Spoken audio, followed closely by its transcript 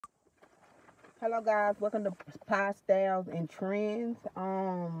Hello guys, welcome to Pie Styles and Trends.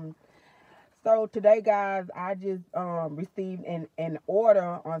 So today guys, I just received an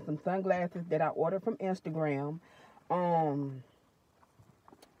order on some sunglasses that I ordered from Instagram. Um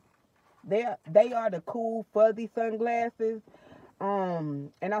they are the cool fuzzy sunglasses.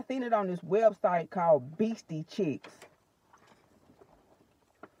 And I seen it on this website called Beastie Chicks.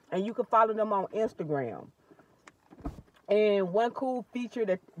 And you can follow them on Instagram. And one cool feature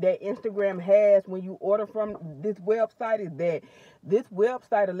that Instagram has when you order from this website is that this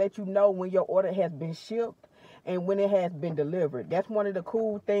website will let you know when your order has been shipped and when it has been delivered. That's one of the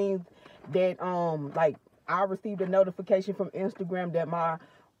cool things that like I received a notification from Instagram that my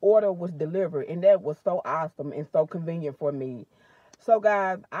order was delivered, and that was so awesome and so convenient for me. So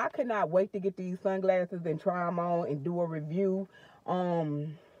guys, I could not wait to get these sunglasses and try them on and do a review.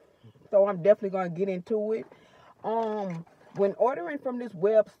 Um so I'm definitely gonna get into it. When ordering from this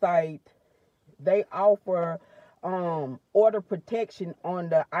website, they offer order protection on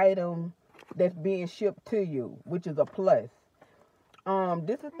the item that's being shipped to you, which is a plus.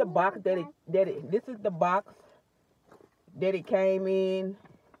 This is the box this is the box that it came in.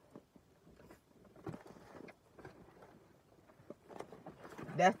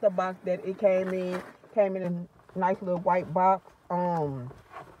 That's the box that it came in. Came in a nice little white box.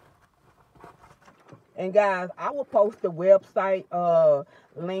 And guys, I will post the website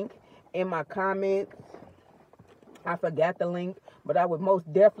link in my comments. I forgot the link, but I would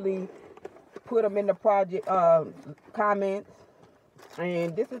most definitely put them in the project comments.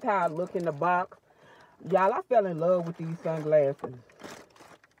 And this is how I look in the box. Y'all, I fell in love with these sunglasses.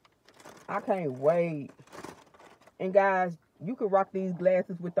 I can't wait. And guys, you can rock these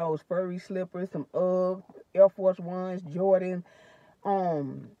glasses with those furry slippers, some Uggs, Air Force Ones, Jordan.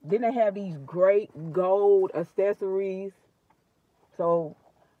 Then they have these great gold accessories. So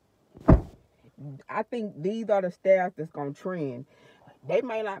I think these are the styles that's gonna trend. They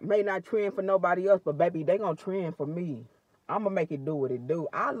may not trend for nobody else, but baby, they gonna trend for me. I'm gonna make it do what it do.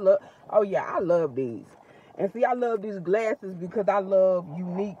 Oh yeah, I love these. And see, I love these glasses because I love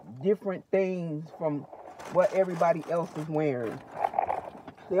unique, different things from what everybody else is wearing.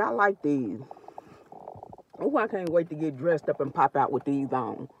 See, I like these. Oh, I can't wait to get dressed up and pop out with these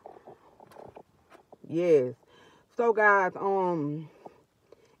on. Yes. So guys,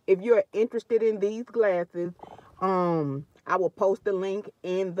 if you're interested in these glasses, I will post the link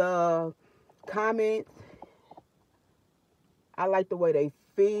in the comments. I like the way they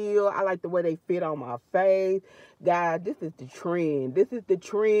feel. I like the way they fit on my face. Guys, this is the trend. This is the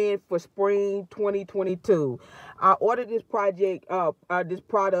trend for spring 2022. I ordered this product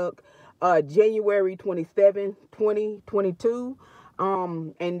January 27, 2022.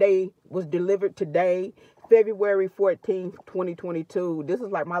 And they was delivered today, February 14th, 2022. This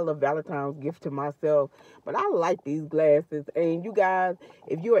is like my little Valentine's gift to myself. But I like these glasses. And you guys,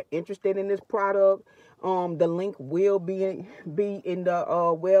 if you are interested in this product, the link will be in the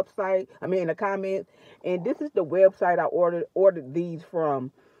website. I mean, in the comments. And this is the website I ordered these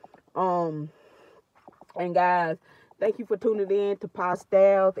from. And guys, thank you for tuning in to Pie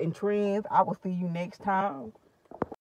Styles and Trends. I will see you next time.